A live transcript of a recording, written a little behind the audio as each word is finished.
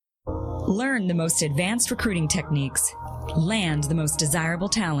Learn the most advanced recruiting techniques. Land the most desirable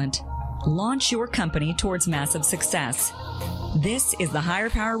talent. Launch your company towards massive success. This is the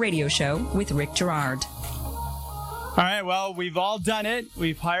Higher Power Radio Show with Rick Girard. All right, well, we've all done it.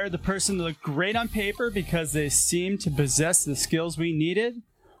 We've hired the person to look great on paper because they seem to possess the skills we needed,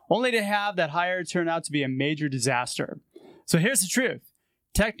 only to have that hire turn out to be a major disaster. So here's the truth.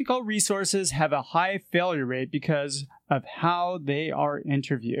 Technical resources have a high failure rate because of how they are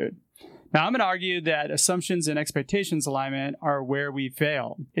interviewed. Now, I'm going to argue that assumptions and expectations alignment are where we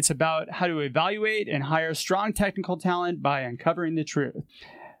fail. It's about how to evaluate and hire strong technical talent by uncovering the truth.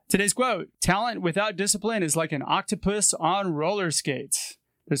 Today's quote, talent without discipline is like an octopus on roller skates.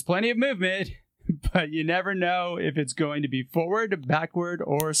 There's plenty of movement, but you never know if it's going to be forward, backward,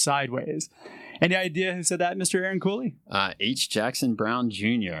 or sideways. Any idea who said that, Mr. Aaron Cooley? H. Jackson Brown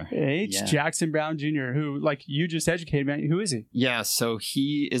Jr. Jackson Brown Jr., who, like you just educated me, who is he? Yeah, so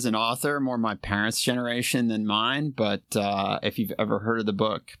he is an author, more my parents' generation than mine. But if you've ever heard of the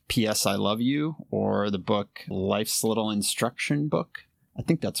book P.S. I Love You, or the book Life's Little Instruction Book, I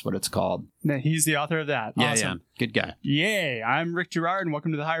think that's what it's called. No, he's the author of that. Yeah, awesome. yeah. Good guy. Yay. I'm Rick Girard, and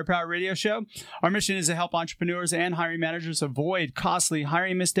welcome to the Higher Power Radio Show. Our mission is to help entrepreneurs and hiring managers avoid costly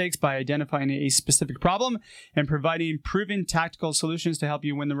hiring mistakes by identifying a specific problem and providing proven tactical solutions to help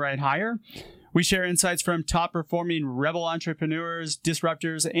you win the right hire. We share insights from top-performing rebel entrepreneurs,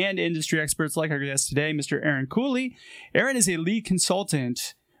 disruptors, and industry experts like our guest today, Mr. Aaron Cooley. Aaron is a lead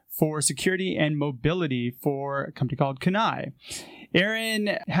consultant for security and mobility for a company called Kanai.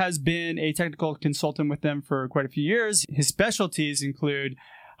 Aaron has been a technical consultant with them for quite a few years. His specialties include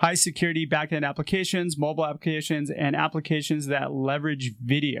high security backend applications, mobile applications, and applications that leverage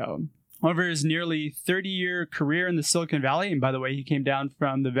video. Over his nearly 30-year career in the Silicon Valley, and by the way, he came down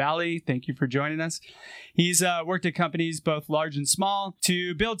from the Valley. Thank you for joining us. He's worked at companies both large and small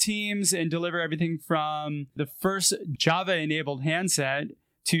to build teams and deliver everything from the first Java-enabled handset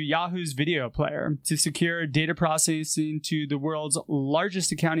to Yahoo's video player, to secure data processing to the world's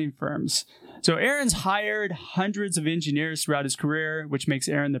largest accounting firms. So Aaron's hired hundreds of engineers throughout his career, which makes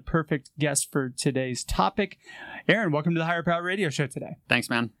Aaron the perfect guest for today's topic. Aaron, welcome to the Higher Power Radio Show today. Thanks,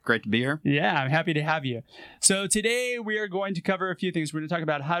 man. Great to be here. Yeah, I'm happy to have you. So today we are going to cover a few things. We're going to talk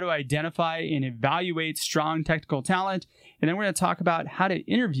about how to identify and evaluate strong technical talent, and then we're going to talk about how to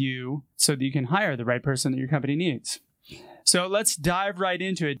interview so that you can hire the right person that your company needs. So let's dive right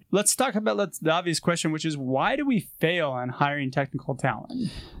into it. Let's talk about the obvious question, which is why do we fail on hiring technical talent?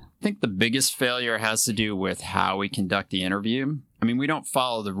 I think the biggest failure has to do with how we conduct the interview. I mean, we don't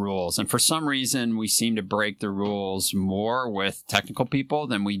follow the rules. And for some reason, we seem to break the rules more with technical people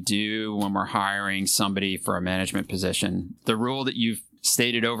than we do when we're hiring somebody for a management position. The rule that you've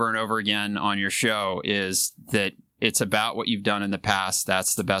stated over and over again on your show is that it's about what you've done in the past.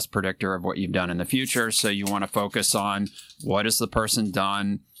 That's the best predictor of what you've done in the future. So you want to focus on what has the person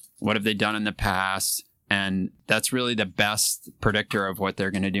done? What have they done in the past? And that's really the best predictor of what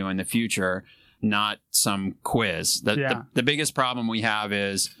they're going to do in the future, not some quiz. The biggest problem we have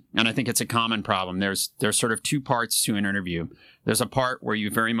is, and I think it's a common problem, there's sort of two parts to an interview. There's a part where you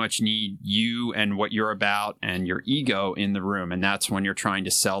very much need you and what you're about and your ego in the room. And that's when you're trying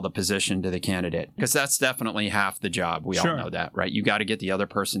to sell the position to the candidate, because that's definitely half the job. We all know that, right? You got to get the other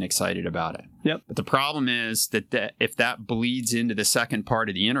person excited about it. Yep. But the problem is that if that bleeds into the second part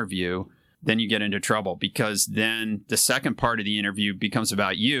of the interview, then you get into trouble, because then the second part of the interview becomes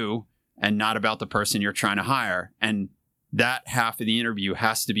about you and not about the person you're trying to hire. And that half of the interview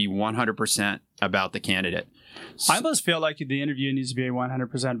has to be 100% about the candidate. I almost feel like the interview needs to be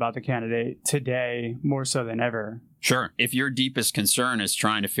 100% about the candidate today, more so than ever. Sure. If your deepest concern is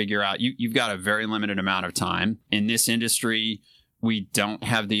trying to figure out, you've got a very limited amount of time. In this industry, we don't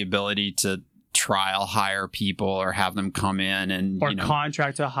have the ability to trial hire people or have them come in and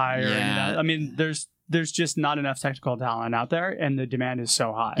contract to hire. Yeah. I mean, there's just not enough technical talent out there, and the demand is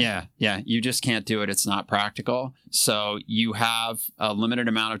so high. Yeah. You just can't do it. It's not practical. So you have a limited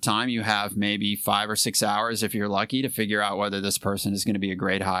amount of time. You have maybe 5 or 6 hours, if you're lucky, to figure out whether this person is going to be a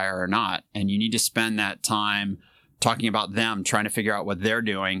great hire or not. And you need to spend that time talking about them, trying to figure out what they're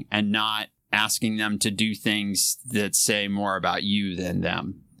doing, and not asking them to do things that say more about you than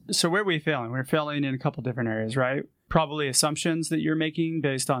them. So where are we failing? We're failing in a couple different areas, right? Probably assumptions that you're making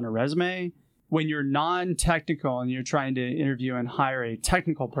based on a resume. When you're non-technical and you're trying to interview and hire a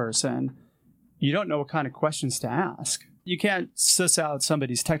technical person, you don't know what kind of questions to ask. You can't suss out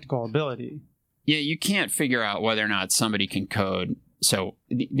somebody's technical ability. Yeah, you can't figure out whether or not somebody can code. So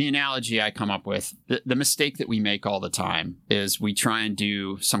the analogy I come up with, the mistake that we make all the time is we try and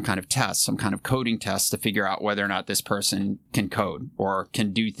do some kind of test, some kind of coding test to figure out whether or not this person can code or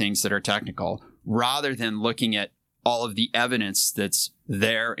can do things that are technical, rather than looking at all of the evidence that's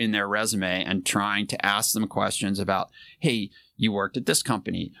there in their resume and trying to ask them questions about, hey, you worked at this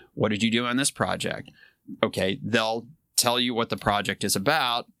company. What did you do on this project? Okay, they'll tell you what the project is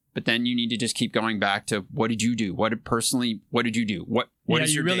about, but then you need to just keep going back to, what did you do? What did you do? What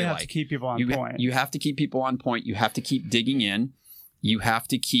is your day like? You really have to keep people on point. You have to keep people on point. You have to keep digging in. You have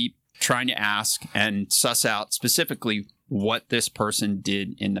to keep trying to ask and suss out specifically what this person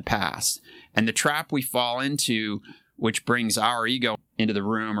did in the past. And the trap we fall into, which brings our ego into the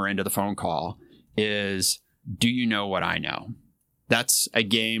room or into the phone call, is, do you know what I know? That's a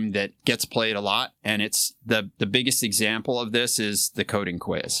game that gets played a lot, and it's the biggest example of this is the coding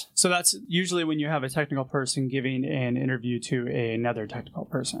quiz. So that's usually when you have a technical person giving an interview to another technical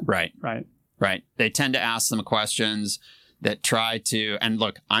person. Right. Right. They tend to ask them questions that try to, and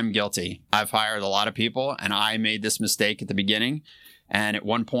look, I'm guilty. I've hired a lot of people, and I made this mistake at the beginning. And at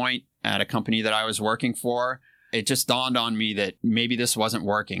one point at a company that I was working for, it just dawned on me that maybe this wasn't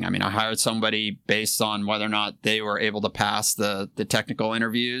working. I mean, I hired somebody based on whether or not they were able to pass the technical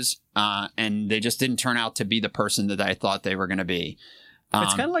interviews, and they just didn't turn out to be the person that I thought they were going to be.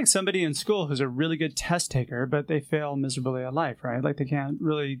 It's kind of like somebody in school who's a really good test taker, but they fail miserably at life, right? Like they can't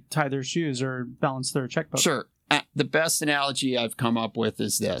really tie their shoes or balance their checkbook. Sure. The best analogy I've come up with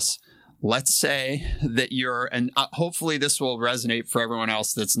is this. Let's say that you're, and hopefully this will resonate for everyone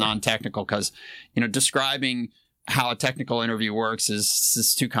else that's non-technical, because, describing how a technical interview works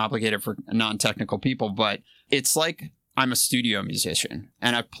is too complicated for non-technical people, but it's like I'm a studio musician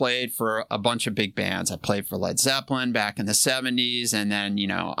and I've played for a bunch of big bands. I played for Led Zeppelin back in the 70s. And then,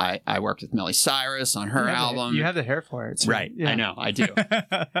 I worked with Miley Cyrus on her album. You have the hair for it. So, right. Yeah. I know. I do.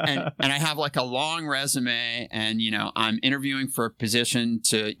 and I have like a long resume, and, I'm interviewing for a position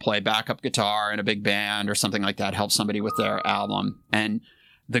to play backup guitar in a big band or something like that, help somebody with their album. And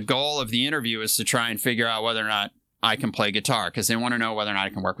the goal of the interview is to try and figure out whether or not I can play guitar, because they want to know whether or not I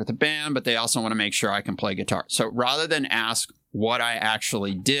can work with a band, but they also want to make sure I can play guitar. So rather than ask what I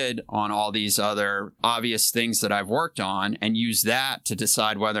actually did on all these other obvious things that I've worked on and use that to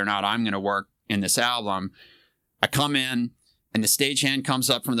decide whether or not I'm going to work in this album, I come in and the stagehand comes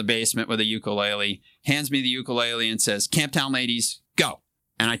up from the basement with a ukulele, hands me the ukulele and says, "Camptown Ladies, go."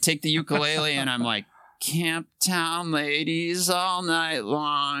 And I take the ukulele and I'm like, "Camptown ladies all night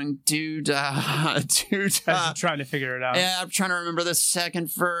long, doo-dah, doo-dah." Trying to figure it out. Yeah, I'm trying to remember the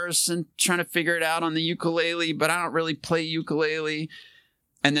second verse and trying to figure it out on the ukulele, but I don't really play ukulele.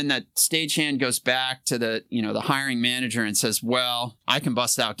 And then that stagehand goes back to the hiring manager and says, "Well, I can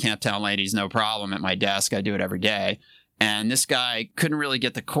bust out Camptown Ladies no problem at my desk. I do it every day." And this guy couldn't really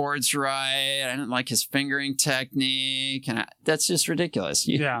get the chords right. I didn't like his fingering technique. And that's just ridiculous.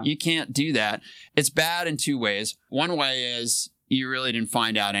 You can't do that. It's bad in two ways. One way is you really didn't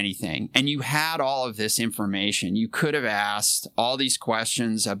find out anything. And you had all of this information. You could have asked all these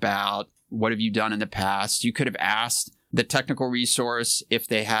questions about what have you done in the past. You could have asked the technical resource if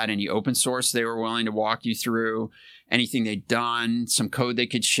they had any open source they were willing to walk you through, anything they'd done, some code they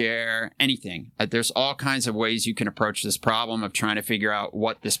could share, anything. There's all kinds of ways you can approach this problem of trying to figure out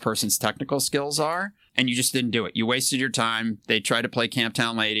what this person's technical skills are, and you just didn't do it. You wasted your time. They tried to play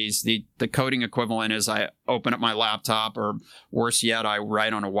Camptown Ladies. The coding equivalent is I open up my laptop, or worse yet, I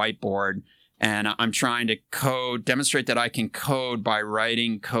write on a whiteboard. And I'm trying to demonstrate that I can code by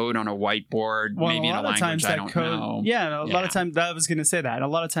writing code on a whiteboard, maybe in a language I don't know. Yeah, a lot of times, I was going to say that. A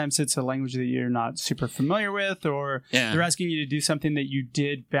lot of times it's a language that you're not super familiar with, or they're asking you to do something that you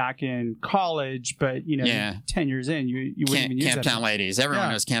did back in college, but, 10 years in, you wouldn't even use that. Camptown Ladies.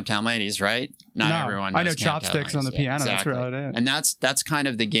 Everyone knows Camptown Ladies, right? Not everyone knows. I know chopsticks on the piano. Exactly. That's really it. And that's kind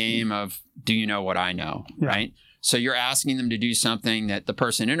of the game of, do you know what I know, right? So you're asking them to do something that the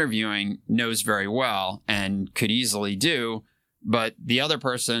person interviewing knows very well and could easily do, but the other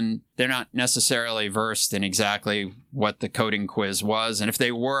person, they're not necessarily versed in exactly what the coding quiz was. And if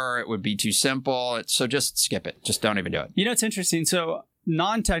they were, it would be too simple. So just skip it. Just don't even do it. It's interesting. So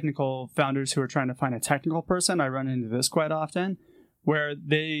non-technical founders who are trying to find a technical person, I run into this quite often, where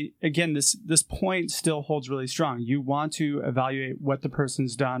they, again, this point still holds really strong. You want to evaluate what the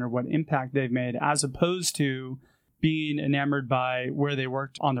person's done or what impact they've made, as opposed to being enamored by where they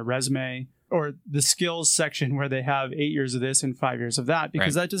worked on the resume or the skills section where they have 8 years of this and 5 years of that,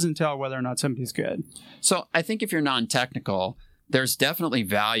 because that doesn't tell whether or not somebody's good. So I think if you're non-technical, there's definitely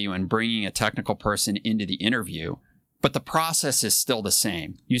value in bringing a technical person into the interview, But the process is still the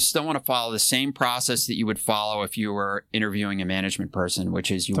same. You still want to follow the same process that you would follow if you were interviewing a management person,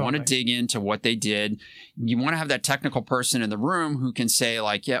 which is you want to dig into what they did. You want to have that technical person in the room who can say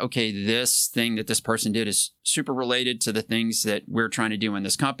like, yeah, okay, this thing that this person did is super related to the things that we're trying to do in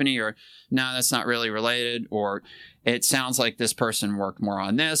this company, or no, that's not really related, or it sounds like this person worked more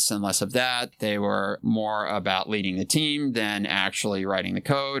on this and less of that. They were more about leading the team than actually writing the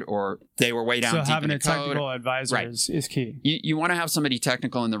code, or they were way down deep in the code. So having a technical advisor is key. You want to have somebody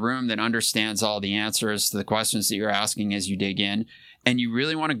technical in the room that understands all the answers to the questions that you're asking as you dig in. And you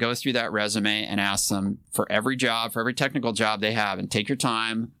really want to go through that resume and ask them for every job, for every technical job they have, and take your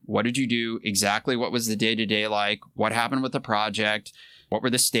time. What did you do? Exactly what was the day-to-day like? What happened with the project? What were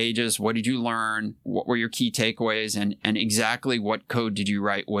the stages? What did you learn? What were your key takeaways? And exactly what code did you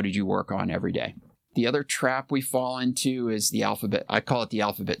write? What did you work on every day? The other trap we fall into is the alphabet. I call it the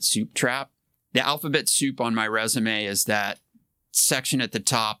alphabet soup trap. The alphabet soup on my resume is that section at the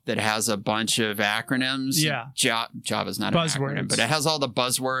top that has a bunch of acronyms. Yeah. Java's not an acronym, but it has all the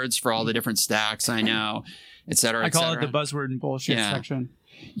buzzwords for all the different stacks I know, et cetera, I call it the buzzword and bullshit section.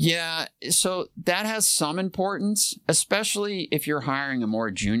 Yeah, so that has some importance, especially if you're hiring a more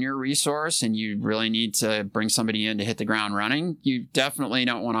junior resource and you really need to bring somebody in to hit the ground running. You definitely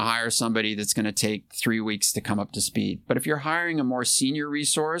don't want to hire somebody that's going to take 3 weeks to come up to speed. But if you're hiring a more senior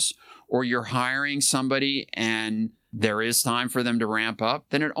resource, or you're hiring somebody and there is time for them to ramp up,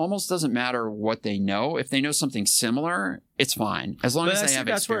 then it almost doesn't matter what they know. If they know something similar, it's fine, as long as they have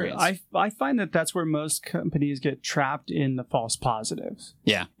experience. I find that that's where most companies get trapped in the false positives.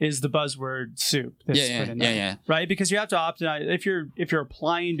 Yeah. Is the buzzword soup that's put in there. Yeah. Right? Because you have to optimize. If you're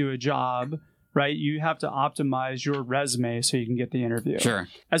applying to a job, right, you have to optimize your resume so you can get the interview. Sure.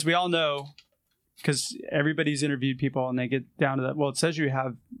 As we all know, because everybody's interviewed people and they get down to that, well, it says you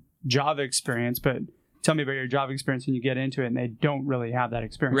have Java experience, but tell me about your Java experience, and you get into it and they don't really have that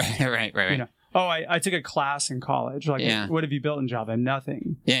experience. Right. You know, I took a class in college. Like, what have you built in Java?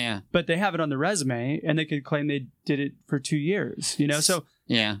 Nothing. Yeah. But they have it on the resume and they could claim they did it for 2 years, you know? So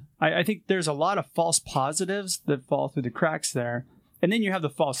yeah, I think there's a lot of false positives that fall through the cracks there. And then you have the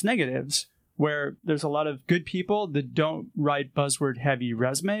false negatives where there's a lot of good people that don't write buzzword heavy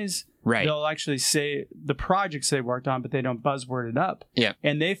resumes. Right. They'll actually say the projects they worked on, but they don't buzzword it up. Yeah.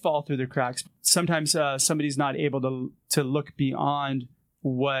 And they fall through the cracks. Sometimes somebody's not able to look beyond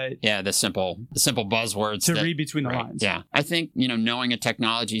what... Yeah, the simple buzzwords. To read between the lines. Yeah. I think, knowing a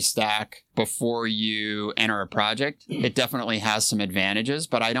technology stack before you enter a project, it definitely has some advantages,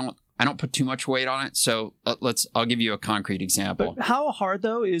 but I don't put too much weight on it. So I'll give you a concrete example. But how hard,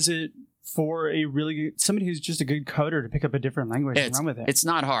 though, is it for somebody who's just a good coder to pick up a different language and run with it? It's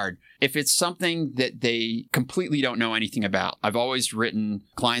not hard. If it's something that they completely don't know anything about, I've always written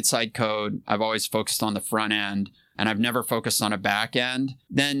client-side code, I've always focused on the front end, and I've never focused on a back end,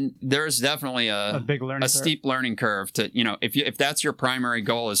 then there's definitely a big learning curve. Steep learning curve to, if that's your primary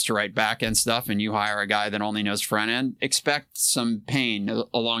goal is to write back end stuff and you hire a guy that only knows front end, expect some pain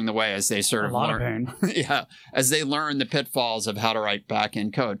along the way as they sort of learn. A lot of pain. Yeah, as they learn the pitfalls of how to write back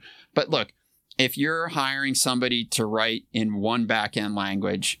end code. But look, if you're hiring somebody to write in one back end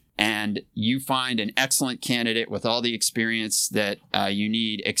language and you find an excellent candidate with all the experience that you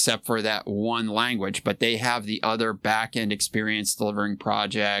need except for that one language, but they have the other back-end experience delivering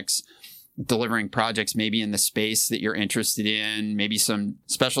projects maybe in the space that you're interested in, maybe some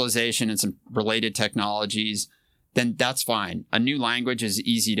specialization in some related technologies, then that's fine. A new language is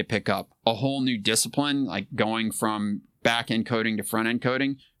easy to pick up. A whole new discipline, like going from back-end coding to front-end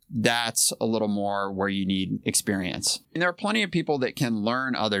coding, that's a little more where you need experience. And there are plenty of people that can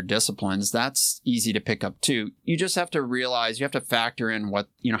learn other disciplines. That's easy to pick up too. You just have to realize, you have to factor in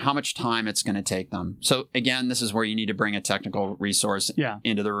how much time it's going to take them. So again, this is where you need to bring a technical resource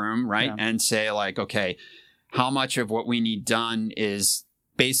into the room, right? Yeah. And say like, okay, how much of what we need done is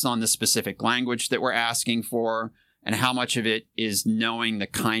based on the specific language that we're asking for, and how much of it is knowing the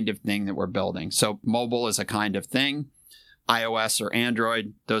kind of thing that we're building. So mobile is a kind of thing. iOS or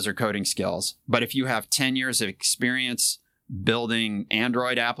Android, those are coding skills. But if you have 10 years of experience building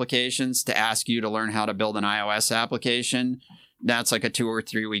Android applications, to ask you to learn how to build an iOS application, that's like a 2 or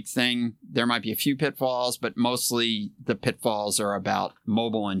 3 week thing. There might be a few pitfalls, but mostly the pitfalls are about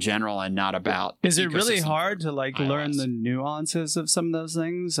mobile in general and not about Is it really hard to learn the nuances of some of those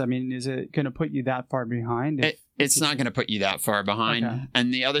things? I mean, is it going to put you that far behind? It's not going to put you that far behind. Okay.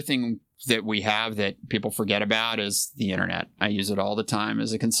 And the other thing that we have that people forget about is the internet. I use it all the time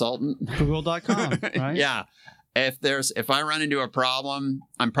as a consultant. Google.com, right? Yeah. If I run into a problem,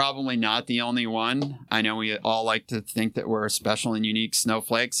 I'm probably not the only one. I know we all like to think that we're special and unique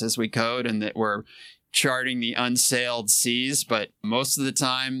snowflakes as we code and that we're charting the unsailed seas, but most of the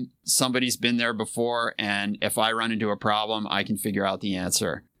time somebody's been there before, and if I run into a problem, I can figure out the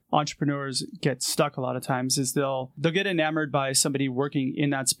answer. Entrepreneurs get stuck a lot of times is they'll get enamored by somebody working in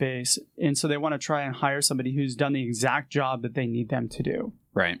that space, and so they want to try and hire somebody who's done the exact job that they need them to do.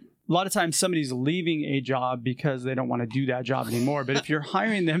 Right. A lot of times somebody's leaving a job because they don't want to do that job anymore. But if you're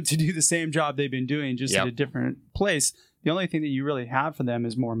hiring them to do the same job they've been doing just at a different place, the only thing that you really have for them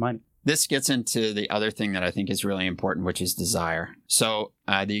is more money. This gets into the other thing that I think is really important, which is desire. So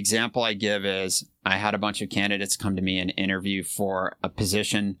the example I give is I had a bunch of candidates come to me and interview for a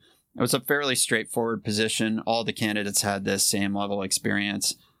position. It was a fairly straightforward position. All the candidates had the same level of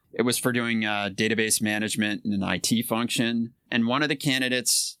experience. It was for doing database management in an IT function. And one of the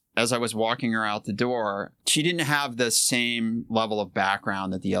candidates, as I was walking her out the door, she didn't have the same level of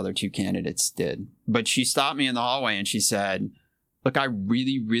background that the other two candidates did. But she stopped me in the hallway and she said, look, I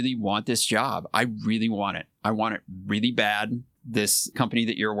really, really want this job. I really want it. I want it really bad. This company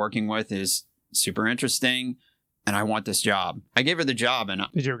that you're working with is super interesting, and I want this job. I gave her the job. And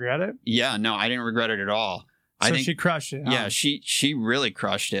did you regret it? Yeah, no, I didn't regret it at all. So I think she crushed it. Huh? Yeah, she really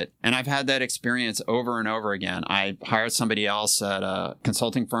crushed it. And I've had that experience over and over again. I hired somebody else at a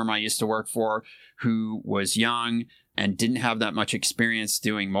consulting firm I used to work for who was young and didn't have that much experience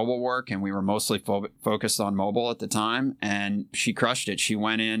doing mobile work. And we were mostly focused on mobile at the time. And she crushed it. She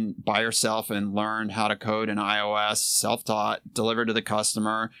went in by herself and learned how to code in iOS, self-taught, delivered to the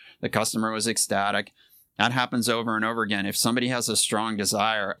customer. The customer was ecstatic. That happens over and over again. If somebody has a strong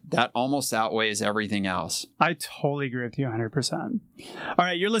desire, that almost outweighs everything else. I totally agree with you 100%. All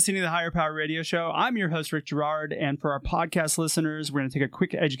right, you're listening to the Higher Power Radio Show. I'm your host, Rick Girard. And for our podcast listeners, we're going to take a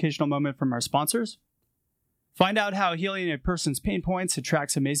quick educational moment from our sponsors. Find out how healing a person's pain points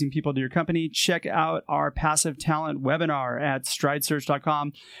attracts amazing people to your company. Check out our passive talent webinar at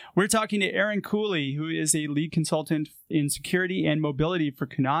stridesearch.com. We're talking to Aaron Cooley, who is a lead consultant in security and mobility for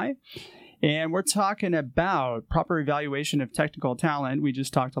Kunai. And we're talking about proper evaluation of technical talent. We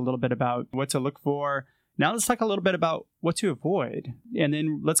just talked a little bit about what to look for. Now let's talk a little bit about what to avoid. And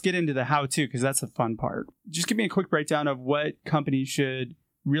then let's get into the how-to, because that's the fun part. Just give me a quick breakdown of what companies should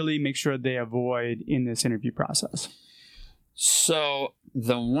really make sure they avoid in this interview process. So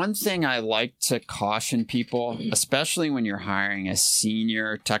the one thing I like to caution people, especially when you're hiring a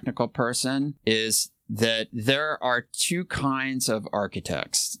senior technical person, is that there are two kinds of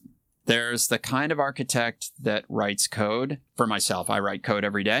architects. There's the kind of architect that writes code. For myself, I write code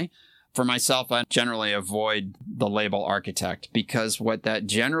every day. For myself, I generally avoid the label architect because what that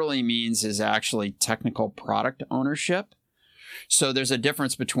generally means is actually technical product ownership. So there's a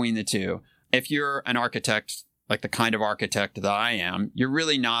difference between the two. If you're an architect, like the kind of architect that I am, you're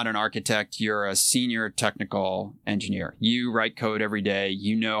really not an architect. You're a senior technical engineer. You write code every day.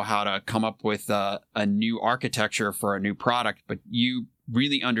 You know how to come up with a new architecture for a new product, but you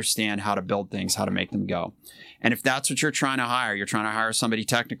really understand how to build things, how to make them go. And if that's what you're trying to hire somebody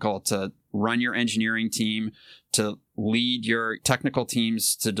technical to run your engineering team, to lead your technical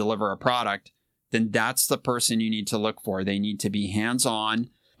teams to deliver a product, then that's the person you need to look for. They need to be hands-on.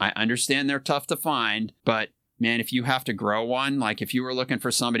 I understand they're tough to find, but man, if you have to grow one, like if you were looking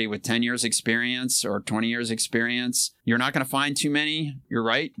for somebody with 10 years experience or 20 years experience, you're not going to find too many. You're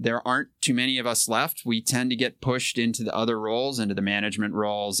right. There aren't too many of us left. We tend to get pushed into the other roles, into the management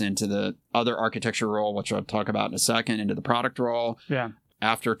roles, into the other architecture role, which I'll talk about in a second, into the product role. Yeah.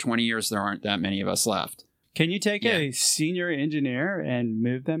 After 20 years, there aren't that many of us left. Can you take a senior engineer and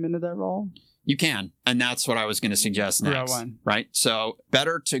move them into that role? You can. And that's what I was going to suggest next. Right? So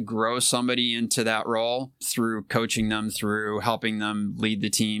better to grow somebody into that role through coaching them, through helping them lead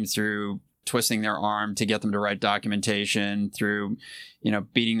the team, through twisting their arm to get them to write documentation, through,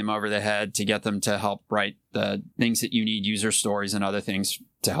 beating them over the head to get them to help write the things that you need, user stories and other things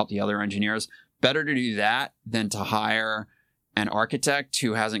to help the other engineers. Better to do that than to hire an architect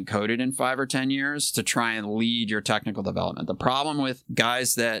who hasn't coded in 5 or 10 years to try and lead your technical development. The problem with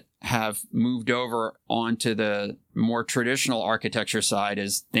guys that have moved over onto the more traditional architecture side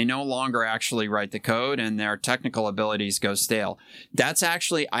is they no longer actually write the code and their technical abilities go stale.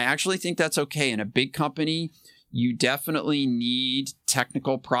 I actually think that's okay. In a big company, you definitely need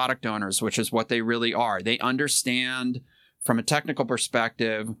technical product owners, which is what they really are. They understand from a technical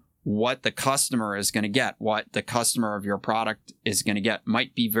perspective what the customer is going to get, what the customer of your product is going to get.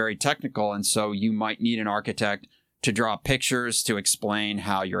 Might be very technical, and so you might need an architect to draw pictures to explain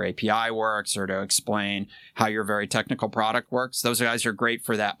how your API works or to explain how your very technical product works. Those guys are great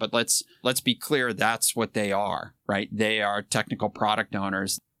for that, but let's be clear, that's what they are, right? They are technical product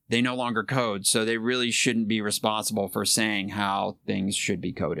owners. They no longer code, so they really shouldn't be responsible for saying how things should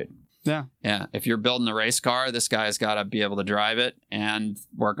be coded. Yeah. Yeah. If you're building a race car, this guy's got to be able to drive it and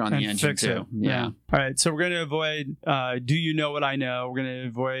work on the engine fix too. it. Yeah. All right. So we're going to avoid do you know what I know? We're going to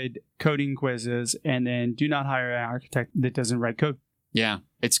avoid coding quizzes, and then do not hire an architect that doesn't write code. Yeah.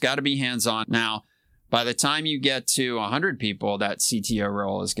 It's got to be hands-on. Now, by the time you get to 100 people, that CTO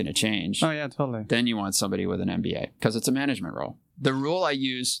role is going to change. Oh, yeah, totally. Then you want somebody with an MBA because it's a management role. The rule I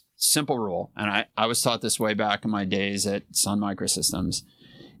use, simple rule, and I was taught this way back in my days at Sun Microsystems.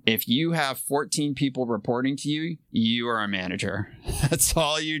 If you have 14 people reporting to you, you are a manager. That's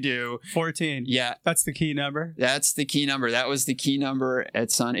all you do. 14. Yeah. That's the key number. That's the key number. That was the key number at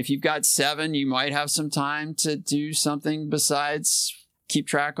Sun. If you've got 7, you might have some time to do something besides keep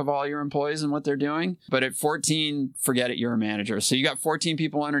track of all your employees and what they're doing. But at 14, forget it, you're a manager. So you got 14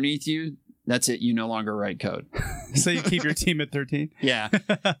 people underneath you. That's it. You no longer write code. So you keep your team at 13? Yeah.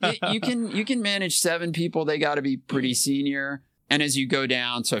 You can manage 7 people. They got to be pretty senior. And as you go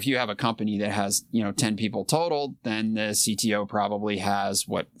down, so if you have a company that has, 10 people total, then the CTO probably has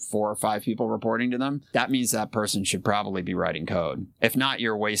 4 or 5 people reporting to them. That means that person should probably be writing code. If not,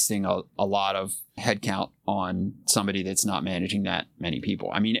 you're wasting a lot of headcount on somebody that's not managing that many people.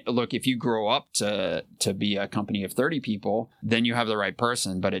 I mean, look, if you grow up to be a company of 30 people, then you have the right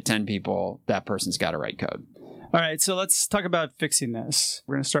person. But at 10 people, that person's got to write code. All right. So let's talk about fixing this.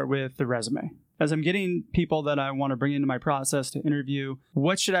 We're going to start with the resume. As I'm getting people that I want to bring into my process to interview,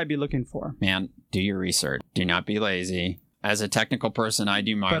 what should I be looking for? Man, do your research. Do not be lazy. As a technical person, I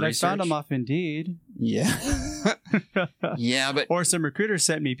do my research. But I found them off Indeed. Yeah. Yeah, but... Or some recruiters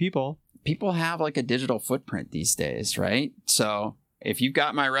sent me people. People have like a digital footprint these days, right? So if you've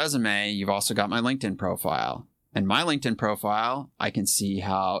got my resume, you've also got my LinkedIn profile. And my LinkedIn profile, I can see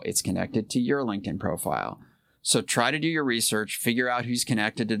how it's connected to your LinkedIn profile. So try to do your research, figure out who's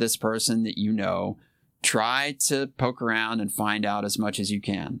connected to this person that you know. Try to poke around and find out as much as you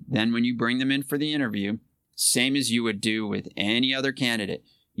can. Then when you bring them in for the interview, same as you would do with any other candidate,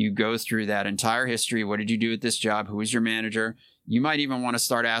 you go through that entire history. What did you do at this job? Who was your manager? You might even want to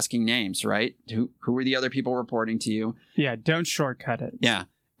start asking names, right? Who were the other people reporting to you? Yeah, don't shortcut it. Yeah.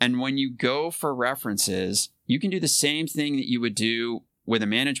 And when you go for references, you can do the same thing that you would do with a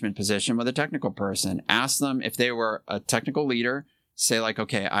management position with a technical person. Ask them if they were a technical leader. Say like,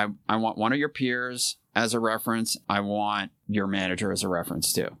 okay, I want one of your peers as a reference. I want your manager as a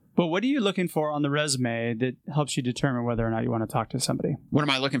reference too. But what are you looking for on the resume that helps you determine whether or not you want to talk to somebody? What am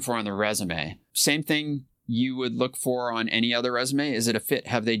I looking for on the resume? Same thing you would look for on any other resume. Is it a fit?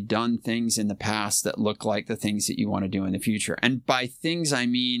 Have they done things in the past that look like the things that you want to do in the future? And by things, I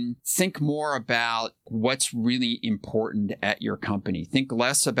mean, think more about what's really important at your company. Think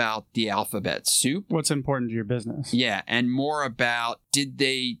less about the alphabet soup. What's important to your business? Yeah. And more about, did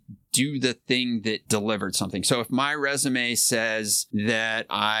they do the thing that delivered something? So if my resume says that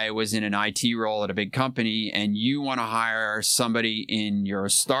I was in an IT role at a big company and you want to hire somebody in your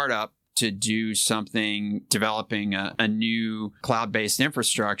startup to do something, developing a new cloud-based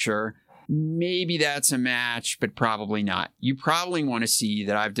infrastructure, maybe that's a match, but probably not. You probably want to see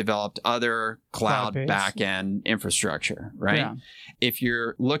that I've developed other cloud back-end infrastructure, right? Yeah. If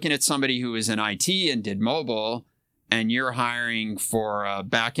you're looking at somebody who is in IT and did mobile, and you're hiring for a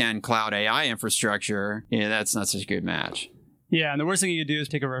back-end cloud AI infrastructure, that's not such a good match. Yeah, and the worst thing you can do is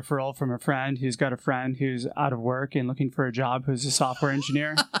take a referral from a friend who's got a friend who's out of work and looking for a job who's a software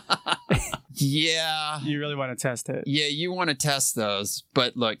engineer. Yeah. You really want to test it. Yeah, you want to test those.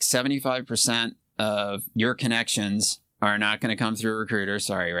 But look, 75% of your connections are not going to come through a recruiter.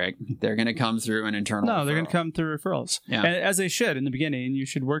 Sorry, Rick. They're going to come through an internal referral. They're going to come through referrals. Yeah. And as they should in the beginning. You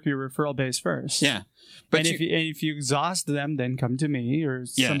should work your referral base first. Yeah. But if you exhaust them, then come to me or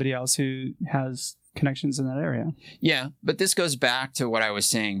somebody else who has connections in that area. Yeah, but this goes back to what I was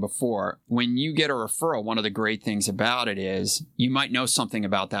saying before. When you get a referral, one of the great things about it is you might know something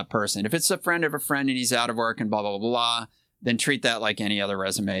about that person. If it's a friend of a friend and he's out of work and blah, blah, blah, blah, then treat that like any other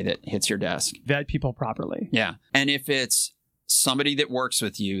resume that hits your desk. Vet people properly. Yeah. And if it's somebody that works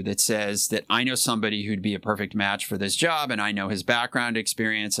with you that says that I know somebody who'd be a perfect match for this job and I know his background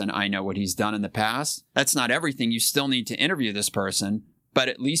experience and I know what he's done in the past, that's not everything. You still need to interview this person. But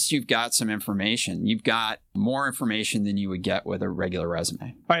at least you've got some information. You've got more information than you would get with a regular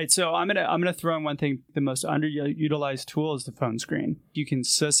resume. All right, so I'm gonna throw in one thing. The most underutilized tool is the phone screen. You can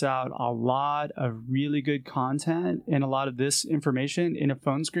suss out a lot of really good content and a lot of this information in a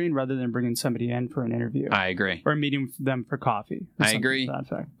phone screen rather than bringing somebody in for an interview. I agree. Or meeting them for coffee. I agree. To that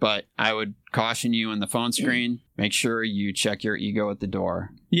effect. But I would caution you on the phone screen. Make sure you check your ego at the door.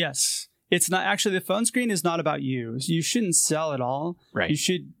 Yes. it's not actually, the phone screen is not about you. You shouldn't sell at all. Right. You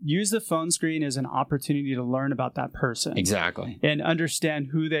should use the phone screen as an opportunity to learn about that person. Exactly. And understand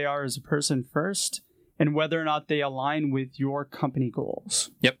who they are as a person first and whether or not they align with your company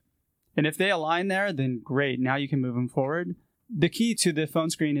goals. Yep. And if they align there, then great. Now you can move them forward. The key to the phone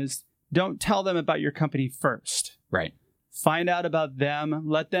screen is don't tell them about your company first. Right. Find out about them.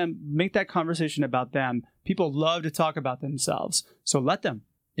 Let them make that conversation about them. People love to talk about themselves. So let them.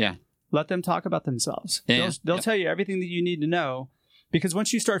 Yeah. Let them talk about themselves. Yeah. They'll tell you everything that you need to know, because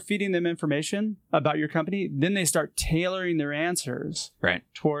once you start feeding them information about your company, then they start tailoring their answers Right.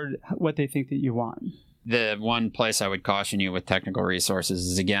 toward what they think that you want. The one place I would caution you with technical resources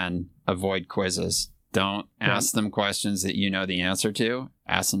is, again, avoid quizzes. Don't ask them questions that you know the answer to.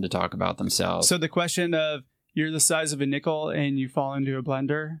 Ask them to talk about themselves. So the question of, you're the size of a nickel and you fall into a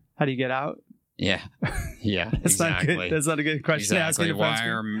blender, how do you get out? Yeah. Yeah, That's exactly. not good. That's not a good question to ask. Exactly. Why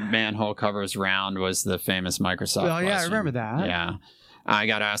are manhole covers round was the famous Microsoft Oh, yeah, I question. remember that. Yeah. I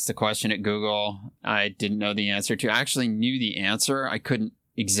got asked the question at Google. I didn't know the answer to. I actually knew the answer. I couldn't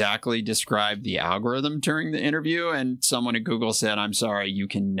exactly describe the algorithm during the interview, and someone at Google said, "I'm sorry, you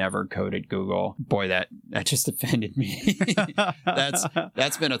can never code at Google." Boy, that just offended me.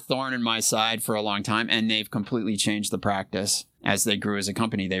 That's been a thorn in my side for a long time, and they've completely changed the practice. As they grew as a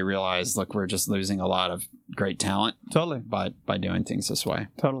company, they realized, look, we're just losing a lot of great talent Totally. by doing things this way.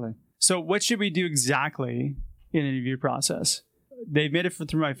 Totally. So what should we do exactly in an interview process? They've made it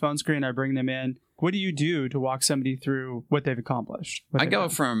through my phone screen. I bring them in. What do you do to walk somebody through what they've accomplished? I go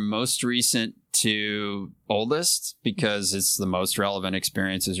from most recent to oldest because it's the most relevant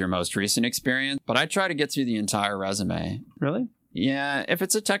experience is your most recent experience. But I try to get through the entire resume. Really? Yeah. If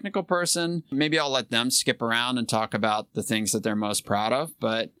it's a technical person, maybe I'll let them skip around and talk about the things that they're most proud of.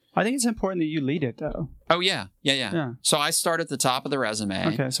 But I think it's important that you lead it, though. oh, yeah. So I start at the top of the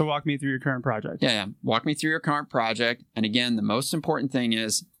resume. Okay. So walk me through your current project. Yeah. Walk me through your current project. And again, the most important thing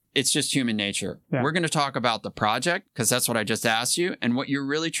is it's just human nature. Yeah. We're going to talk about the project because that's what I just asked you. And what you're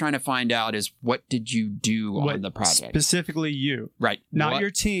really trying to find out is, what did you do on the project? Specifically you. Right. Not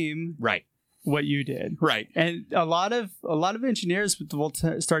your team. Right. What you did. Right. And a lot of engineers will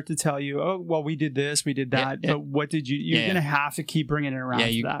start to tell you, oh, well, we did this, we did that. But what did you? You're going to have to keep bringing it around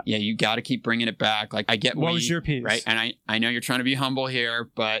to that. Yeah, you got to keep bringing it back. Like, I get what was your piece? Right. And I know you're trying to be humble here,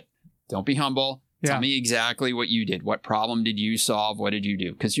 but don't be humble. Yeah. Tell me exactly what you did. What problem did you solve? What did you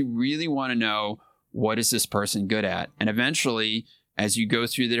do? Because you really want to know, what is this person good at? And eventually, as you go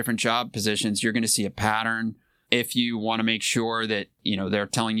through the different job positions, you're going to see a pattern. If you want to make sure that, they're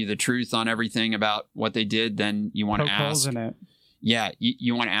telling you the truth on everything about what they did, then you want to ask. Holes in it. Yeah,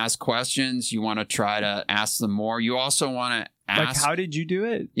 you want to ask questions. You want to try to ask them more. You also want to ask. Like, how did you do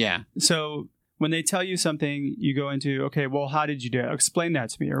it? Yeah. So when they tell you something, you go into, okay, well, how did you do it? Explain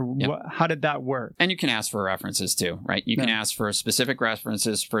that to me. Or how did that work? And you can ask for references too, right? You can ask for specific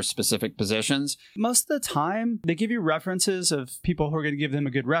references for specific positions. Most of the time, they give you references of people who are going to give them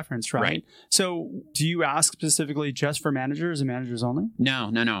a good reference, right? So do you ask specifically just for managers and managers only?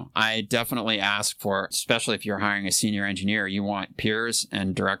 No. I definitely ask for, especially if you're hiring a senior engineer, you want peers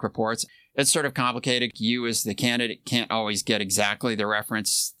and direct reports. It's sort of complicated. You as the candidate can't always get exactly the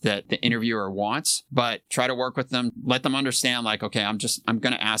reference that the interviewer wants, but try to work with them. Let them understand, like, okay, I'm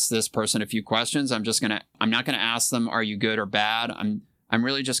going to ask this person a few questions. I'm not going to ask them, are you good or bad? I'm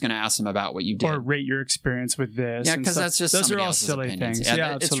really just going to ask them about what you did. Or rate your experience with this. Yeah, because that's just those are all else's silly opinions. things.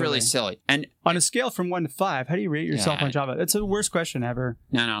 Yeah, it's really silly. And on a scale from 1 to 5, how do you rate yourself on Java? It's the worst question ever.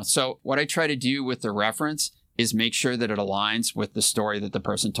 No. So what I try to do with the reference is make sure that it aligns with the story that the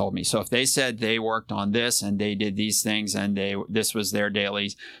person told me. So if they said they worked on this and they did these things and this was their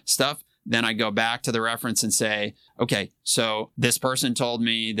daily stuff, then I go back to the reference and say, okay, so this person told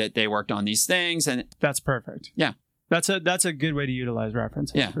me that they worked on these things, and that's perfect. Yeah. That's a good way to utilize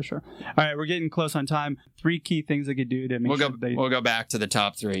references, for sure. All right, we're getting close on time. 3 key things they could do to make We'll go back to the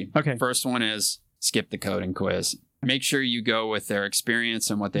top 3. Okay. First one is skip the coding quiz. Make sure you go with their experience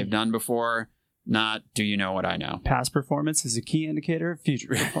and what they've done before. Not, do you know what I know? Past performance is a key indicator of future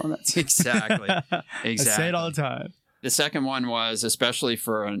performance. Exactly. I say it all the time. The second one was, especially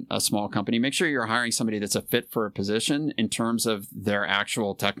for a small company, make sure you're hiring somebody that's a fit for a position in terms of their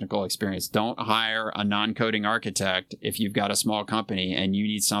actual technical experience. Don't hire a non-coding architect if you've got a small company and you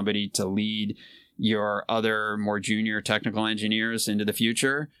need somebody to lead your other more junior technical engineers into the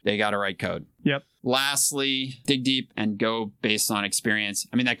future. They got to write code. Yep. Lastly, dig deep and go based on experience.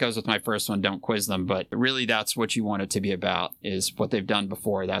 I mean, that goes with my first one, don't quiz them, but really that's what you want it to be about, is what they've done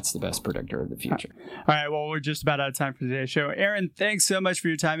before. That's the best predictor of the future. All right, well, we're just about out of time for today's show. Aaron, thanks so much for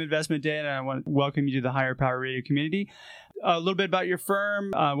your time investment, Dan, and I want to welcome you to the Higher Power Radio community. a little bit about your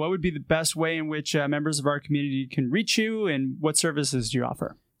firm. What would be the best way in which members of our community can reach you, and what services do you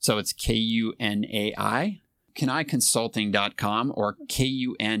offer? So it's KUNAI, KanaiConsulting.com, or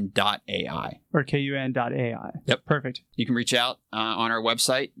KUN.ai. Or KUN.ai. Yep. Perfect. You can reach out on our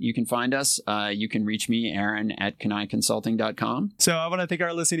website. You can find us. You can reach me, Aaron, at KanaiConsulting.com. So I want to thank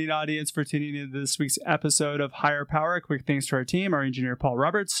our listening audience for tuning in to this week's episode of Higher Power. Quick thanks to our team, our engineer, Paul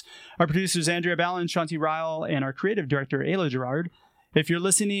Roberts, our producers, Andrea Ballin, Shanti Ryle, and our creative director, Ayla Gerard. If you're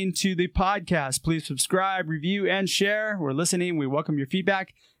listening to the podcast, please subscribe, review, and share. We're listening. We welcome your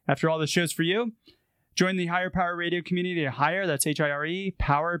feedback. After all, the show's for you. Join the Higher Power Radio community at Higher, that's H-I-R-E,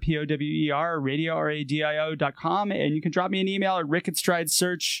 Power, P-O-W-E-R, radio, R-A-D-I-O.com. And you can drop me an email at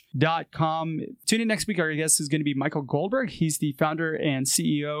rick@stridesearch.com. Tune in next week. Our guest is going to be Michael Goldberg. He's the founder and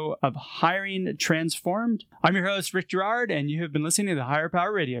CEO of Hiring Transformed. I'm your host, Rick Girard, and you have been listening to the Higher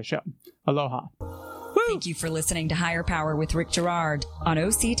Power Radio Show. Aloha. Thank you for listening to Higher Power with Rick Girard on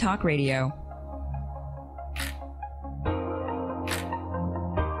OC Talk Radio.